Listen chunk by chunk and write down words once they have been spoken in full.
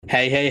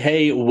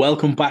Hey,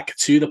 welcome back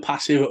to the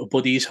Passive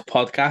Buddies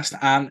podcast.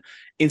 And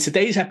in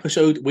today's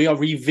episode, we are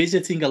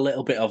revisiting a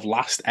little bit of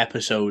last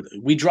episode.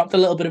 We dropped a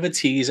little bit of a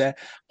teaser.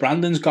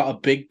 Brandon's got a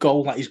big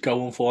goal that he's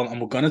going for, and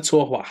we're going to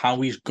talk about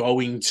how he's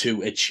going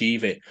to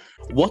achieve it.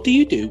 What do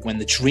you do when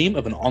the dream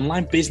of an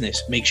online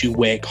business makes you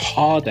work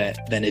harder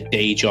than a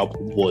day job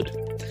would?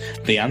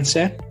 The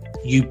answer?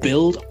 You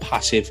build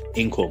passive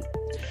income.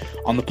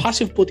 On the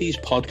Passive Buddies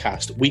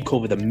podcast, we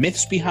cover the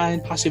myths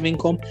behind passive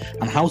income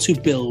and how to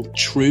build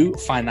true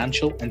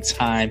financial and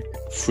time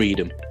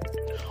freedom.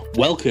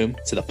 Welcome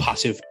to the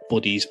Passive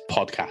Buddies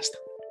podcast.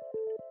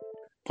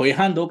 Put your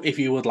hand up if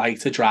you would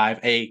like to drive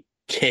a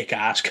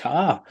kick-ass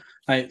car.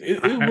 Who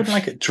wouldn't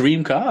like a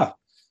dream car?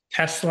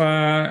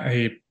 Tesla,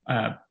 a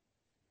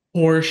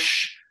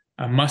Porsche,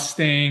 a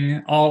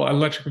Mustang, all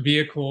electric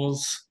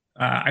vehicles.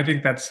 I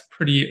think that's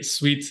pretty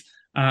sweet.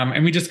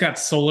 And we just got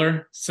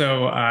solar,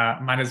 so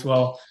might as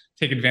well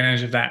take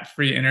advantage of that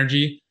free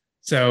energy.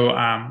 So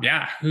I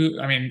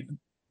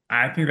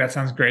think that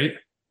sounds great.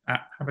 How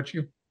about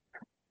you?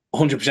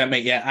 100%,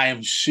 mate. Yeah, I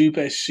am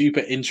super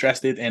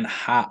interested in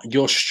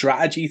your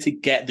strategy to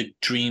get the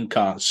dream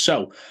car.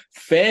 So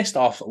first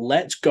off,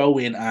 let's go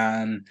in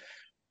and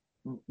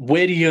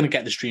where are you going to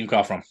get this dream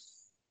car from?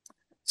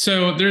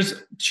 So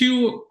there's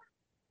two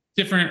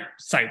different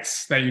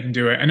sites that you can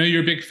do it. I know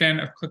you're a big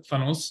fan of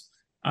ClickFunnels.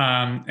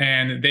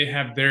 And they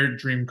have their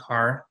dream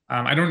car.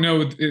 I don't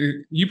know,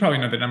 you probably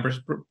know the numbers.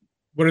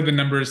 What are the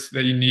numbers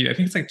that you need? I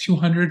think it's like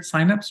 200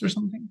 signups or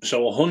something.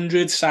 So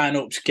 100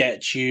 signups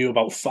gets you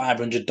about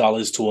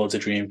 $500 towards a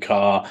dream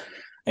car,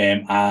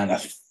 and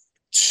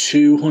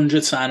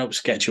 200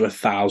 signups gets you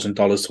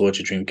 $1,000 towards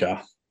your dream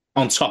car,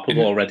 on top of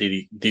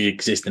already the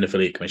existing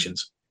affiliate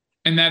commissions.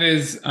 And that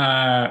is,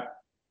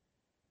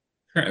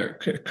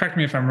 correct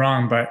me if I'm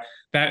wrong, but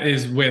that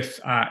is with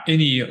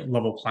any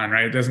level plan,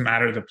 right? It doesn't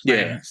matter the plan.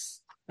 Yeah,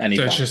 any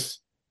so plan. It's just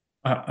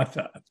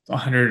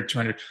 100 or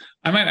 200.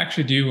 I might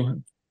actually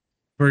do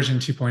version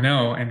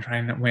 2.0 and try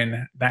and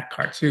win that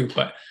car too.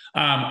 But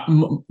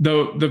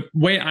the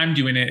way I'm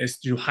doing it is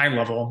through high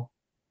level.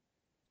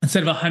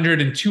 Instead of 100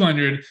 and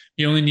 200,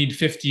 you only need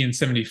 50 and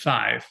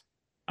 75.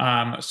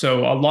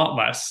 So a lot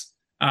less.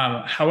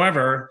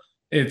 However,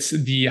 it's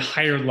the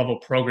higher level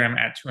program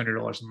at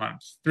 $200 a month,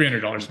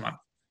 $300 a month.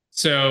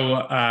 So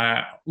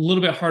a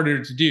little bit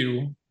harder to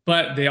do,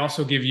 but they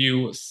also give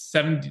you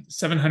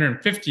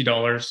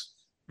 $750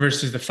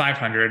 versus the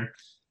 $500.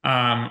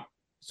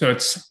 So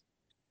it's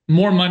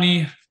more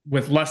money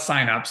with less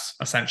signups,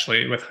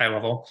 essentially, with high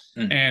level.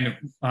 And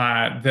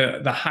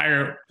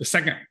the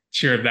second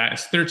tier of that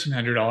is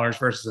 $1,300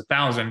 versus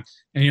 $1,000,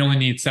 and you only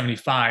need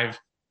 75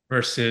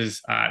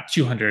 versus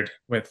 200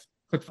 with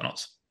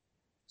ClickFunnels.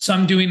 So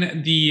I'm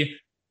doing the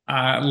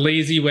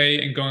lazy way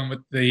and going with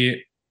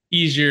the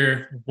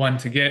easier one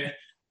to get.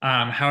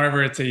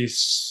 However, it's a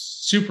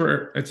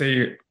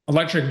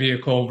electric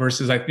vehicle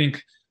versus I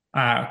think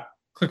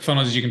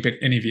ClickFunnels, you can pick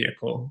any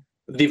vehicle.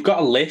 They've got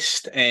a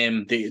list.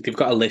 They've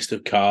got a list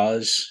of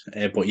cars,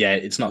 but yeah,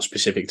 it's not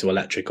specific to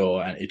electric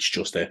it's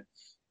just a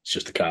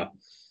car.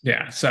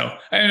 Yeah. So,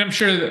 and I'm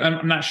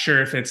not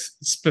sure if it's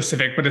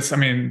specific, but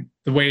the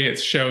way it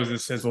shows, it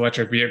says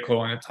electric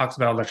vehicle and it talks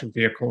about electric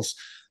vehicles.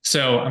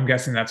 So I'm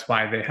guessing that's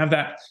why they have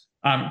that.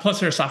 Plus,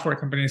 they're a software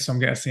company, so I'm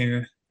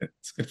guessing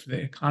it's good for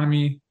the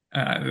economy.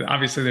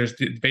 Obviously, there's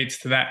debates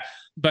to that.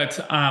 But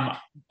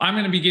I'm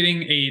going to be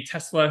getting a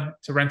Tesla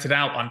to rent it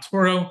out on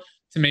Turo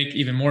to make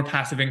even more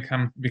passive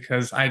income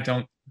because I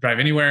don't drive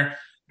anywhere.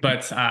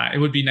 But it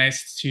would be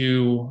nice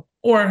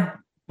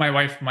or my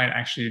wife might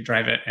actually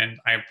drive it and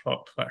I put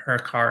her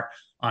car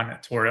on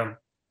Turo.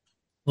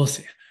 We'll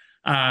see.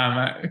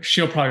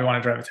 She'll probably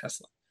want to drive a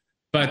Tesla.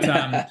 But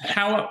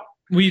how...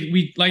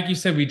 We like you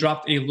said, we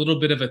dropped a little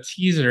bit of a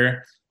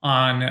teaser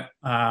on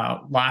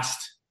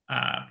last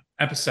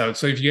episode.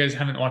 So if you guys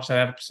haven't watched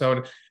that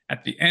episode,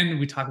 at the end,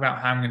 we talk about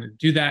how I'm going to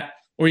do that,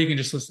 or you can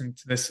just listen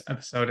to this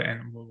episode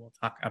and we'll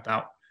talk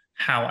about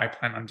how I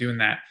plan on doing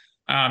that.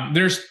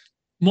 There's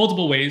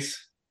multiple ways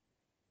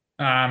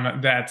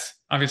that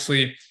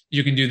obviously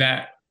you can do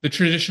that. The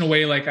traditional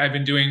way, like I've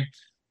been doing,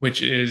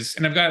 which is,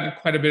 and I've gotten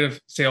quite a bit of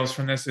sales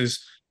from this,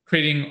 is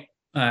creating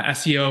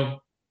SEO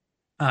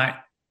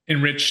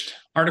enriched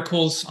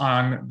articles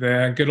on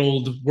the good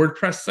old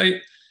WordPress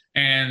site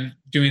and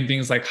doing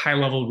things like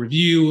high-level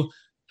review,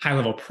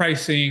 high-level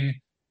pricing,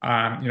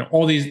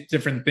 all these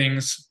different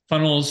things,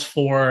 funnels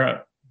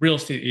for real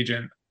estate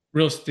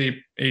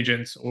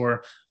agents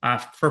or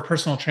for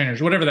personal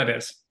trainers, whatever that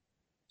is.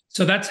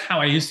 So that's how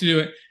I used to do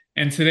it.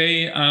 And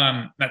today,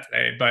 not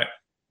today, but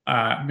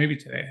maybe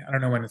today, I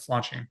don't know when it's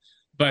launching,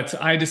 but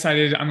I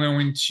decided I'm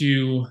going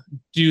to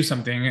do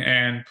something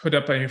and put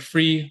up a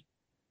free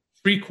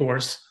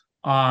course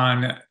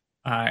on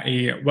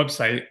a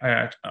website,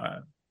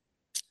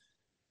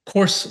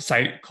 course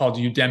site called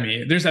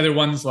Udemy. There's other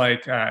ones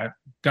like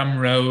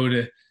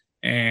Gumroad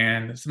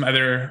and some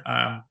other.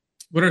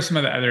 What are some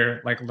of the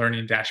other like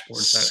learning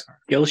dashboards?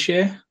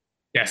 Skillshare.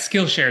 Yeah,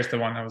 Skillshare is the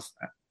one I was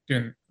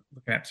looking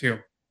at too.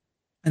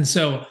 And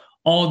so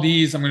all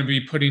these, I'm going to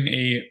be putting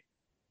a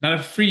not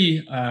a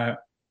free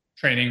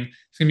training.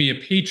 It's going to be a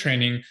paid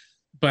training,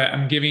 but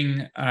I'm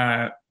giving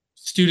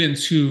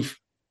students who've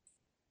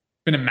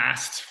been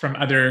amassed from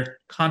other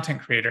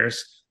content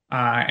creators,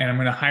 and I'm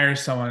going to hire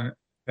someone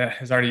that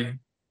has already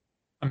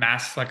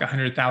amassed like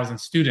 100,000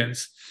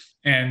 students,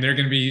 and they're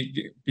going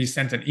to be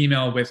sent an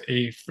email with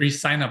a free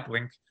sign-up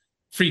link,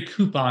 free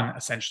coupon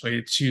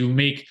essentially, to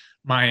make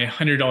my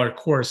 $100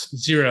 course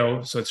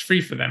zero, so it's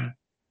free for them.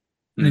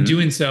 And in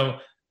doing so,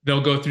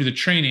 they'll go through the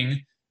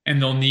training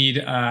and they'll need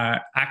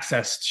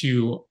access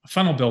to a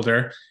funnel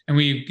builder. And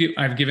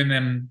I've given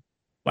them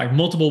like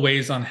multiple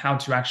ways on how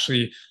to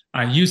actually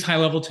use High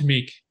Level to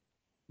make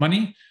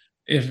money.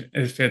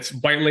 If it's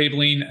white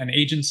labeling an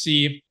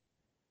agency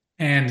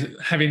and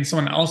having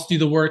someone else do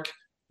the work,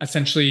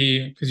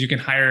 essentially, because you can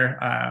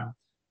hire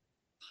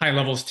High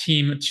Level's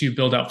team to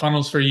build out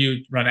funnels for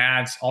you, run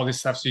ads, all this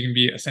stuff. So you can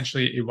be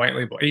essentially a white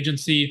label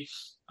agency.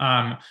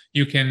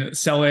 You can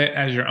sell it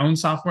as your own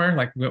software,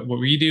 like what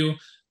we do,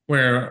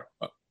 where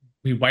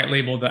we white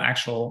label the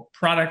actual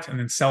product and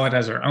then sell it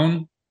as our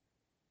own.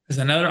 There's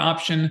another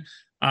option.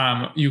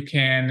 You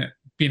can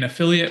be an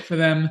affiliate for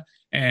them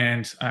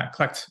and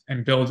collect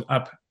and build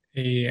up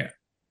a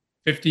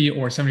 50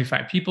 or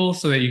 75 people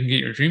so that you can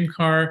get your dream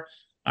car.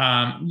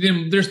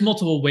 There's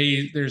multiple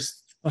ways.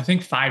 There's, I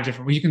think, 5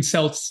 different ways. You can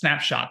sell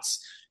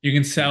snapshots. You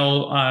can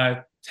sell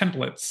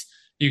templates.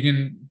 You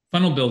can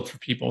funnel build for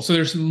people. So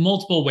there's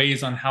multiple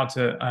ways on how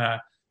to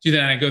do that.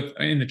 And I go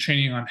in the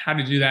training on how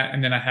to do that.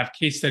 And then I have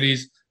case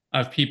studies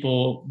of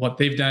people, what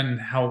they've done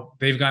and how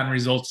they've gotten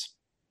results.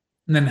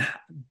 And then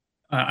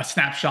a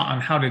snapshot on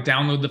how to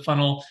download the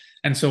funnel.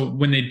 And so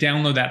when they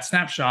download that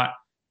snapshot,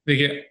 they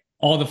get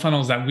all the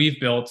funnels that we've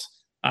built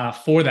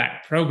for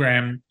that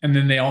program. And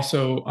then they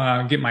also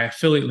get my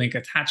affiliate link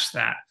attached to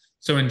that.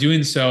 So in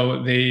doing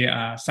so, they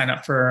sign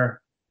up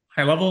for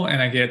High Level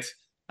and I get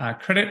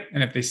credit.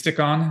 And if they stick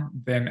on,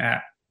 then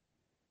at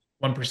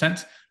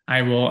 1%,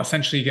 I will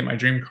essentially get my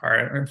dream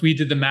car. If we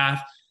did the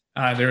math,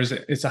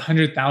 it's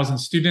 100,000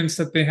 students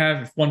that they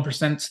have. If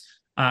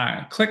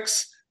 1%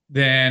 clicks,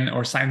 then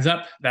or signs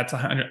up, that's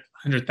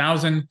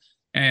 100,000.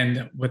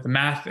 And with the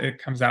math, it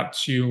comes out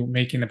to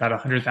making about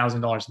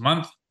 $100,000 a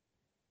month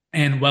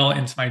and well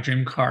into my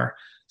dream car.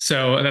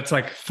 So that's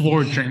like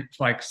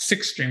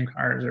 6 dream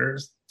cars or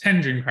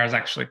 10 dream cars,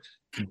 actually,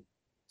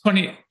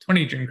 20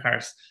 dream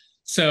cars.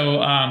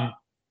 So,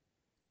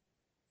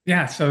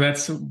 so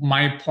that's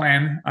my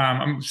plan.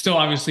 I'm still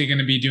obviously going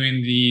to be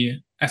doing the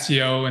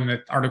SEO and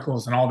the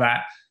articles and all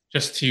that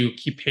just to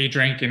keep page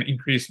rank and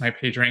increase my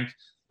page rank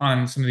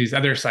on some of these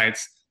other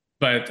sites.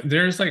 But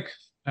there's like,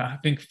 I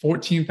think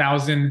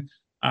 14,000,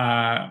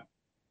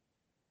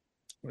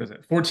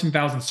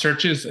 14,000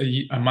 searches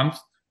a month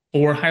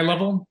for High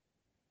Level.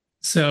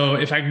 So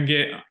if I can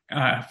get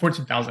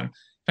 14,000, if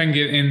I can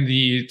get in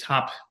the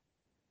top,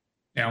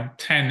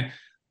 10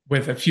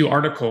 with a few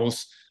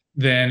articles,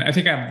 then I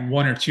think I have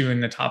 1 or 2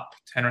 in the top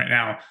 10 right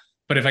now.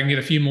 But if I can get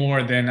a few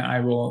more, then I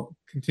will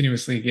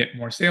continuously get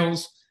more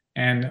sales.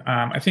 And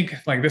I think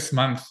like this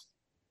month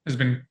has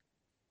been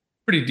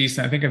pretty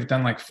decent. I think I've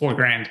done like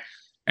 $4,000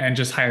 and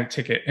just high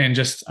ticket and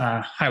just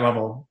High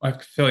Level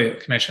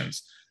affiliate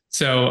commissions.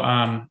 So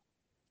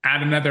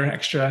add another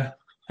extra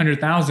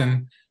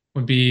 100,000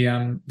 would be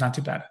not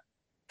too bad.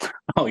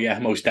 Oh, yeah,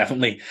 most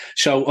definitely.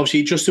 So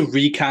obviously, just to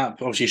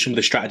recap, obviously, some of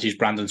the strategies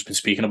Brandon's been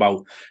speaking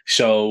about.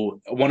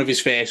 So one of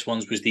his first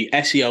ones was the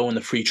SEO and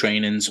the free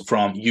trainings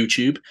from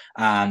YouTube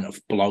and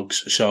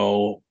blogs.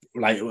 So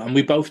and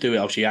we both do it.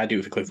 Obviously, I do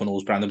it for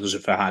ClickFunnels. Brandon does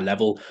it for High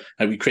Level.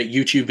 And we create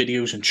YouTube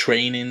videos and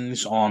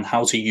trainings on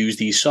how to use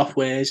these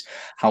softwares,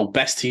 how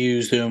best to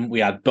use them.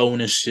 We add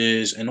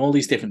bonuses and all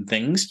these different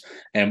things.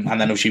 And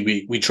then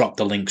obviously we drop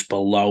the links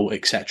below,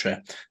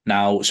 etc.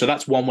 Now, so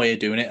that's one way of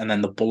doing it. And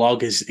then the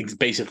blog is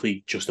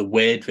basically just a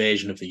word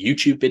version of the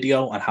YouTube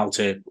video on how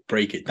to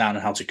break it down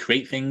and how to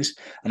create things.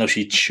 And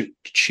obviously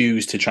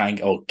choose to try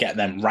and get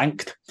them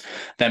ranked.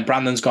 Then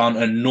Brandon's gone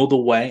another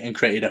way and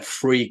created a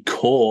free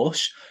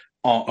course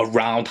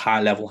around High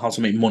Level, how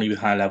to make money with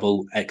High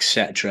Level,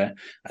 etc.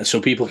 And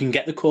so people can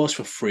get the course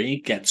for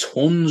free, get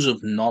tons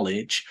of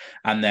knowledge,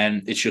 and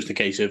then it's just a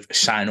case of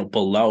sign up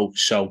below.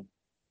 So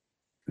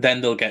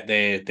then they'll get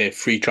their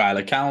free trial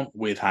account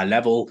with High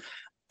Level,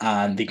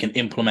 and they can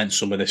implement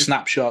some of the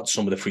snapshots,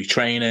 some of the free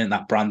training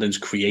that Brandon's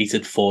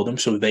created for them,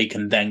 so they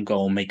can then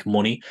go and make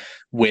money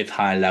with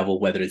High Level,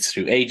 whether it's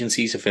through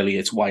agencies,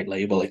 affiliates, white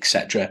label,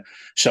 etc.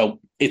 So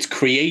it's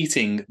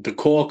creating, the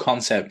core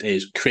concept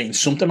is creating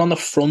something on the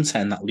front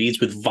end that leads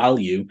with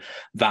value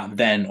that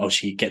then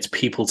obviously gets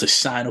people to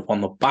sign up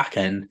on the back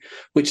end,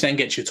 which then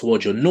gets you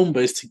towards your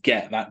numbers to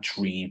get that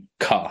dream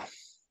car.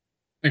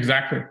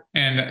 Exactly.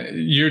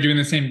 And you're doing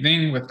the same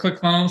thing with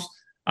ClickFunnels.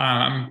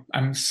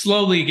 I'm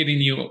slowly getting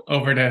you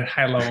over to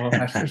High Level.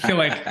 I feel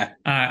like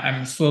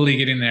I'm slowly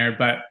getting there,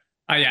 but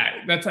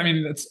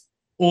that's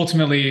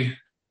ultimately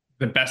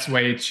the best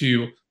way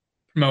to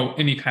promote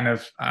any kind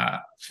of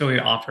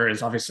affiliate offer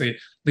is obviously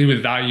lead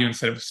with value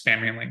instead of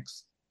spamming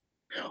links.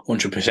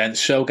 100%.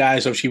 So,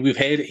 guys, obviously,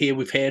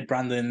 we've heard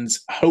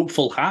Brandon's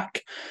hopeful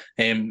hack.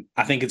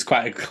 I think it's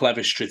quite a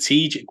clever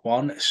strategic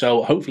one.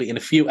 So, hopefully, in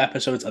a few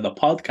episodes of the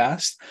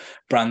podcast,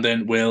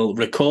 Brandon will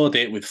record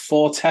it with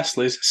 4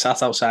 Teslas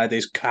sat outside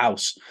his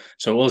house.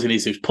 So, all he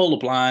needs to do is pull the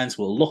blinds.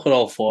 We'll look at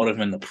all 4 of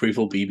them, and the proof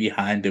will be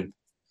behind him.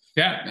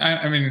 Yeah,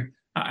 I mean,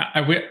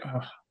 I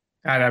God,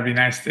 that'd be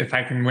nice if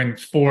I can win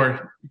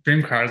 4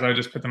 dream cars. I would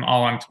just put them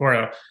all on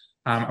Toro.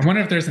 I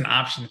wonder if there's an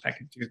option if I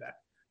could do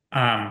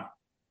that.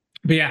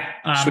 But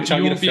yeah, switch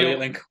out your affiliate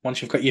link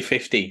once you've got your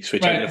 50.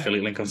 Switch out your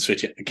affiliate link and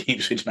switch it.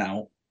 Keep switching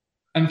out.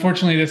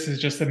 Unfortunately, this is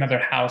just another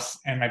house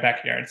in my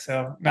backyard,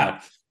 so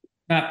not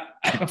at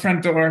the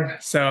front door.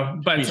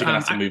 So, but you're gonna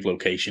have to move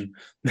location.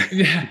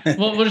 Yeah,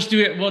 we'll just do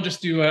it. We'll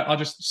just do. I'll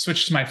just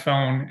switch to my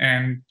phone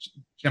and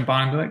jump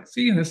on and be like,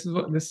 "See, this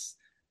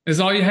is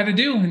all you had to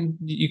do, and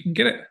you can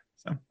get it."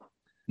 So,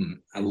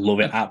 I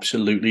love it.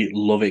 Absolutely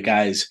love it,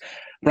 guys.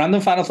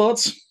 Brandon, final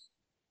thoughts?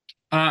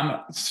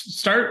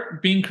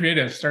 Start being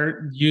creative.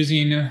 Start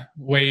using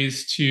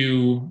ways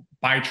to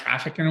buy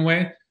traffic in a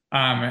way.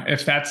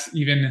 If that's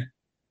even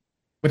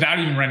without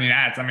even running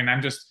ads. I mean,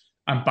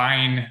 I'm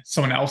buying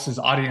someone else's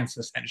audience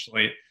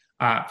essentially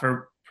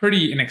for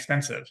pretty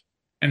inexpensive.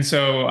 And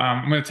so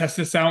I'm going to test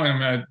this out, and I'm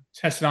going to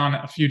test it on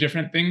a few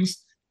different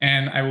things,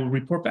 and I will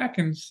report back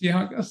and see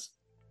how it goes.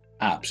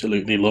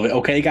 Absolutely love it.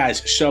 Okay,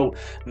 guys, so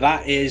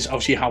that is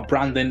obviously how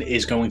Brandon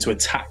is going to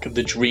attack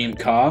the dream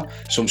car.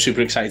 So I'm super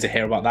excited to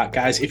hear about that,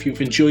 guys. If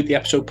you've enjoyed the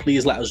episode,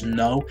 please let us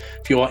know.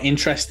 If you are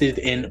interested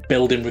in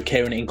building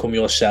recurring income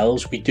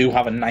yourselves, we do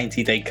have a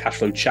 90-day cash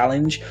flow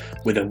challenge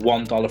with a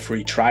 $1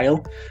 free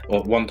trial,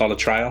 or $1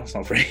 trial, it's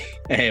not free,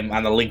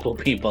 and the link will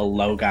be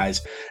below,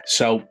 guys.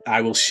 So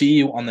I will see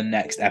you on the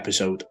next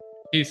episode.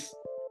 Peace.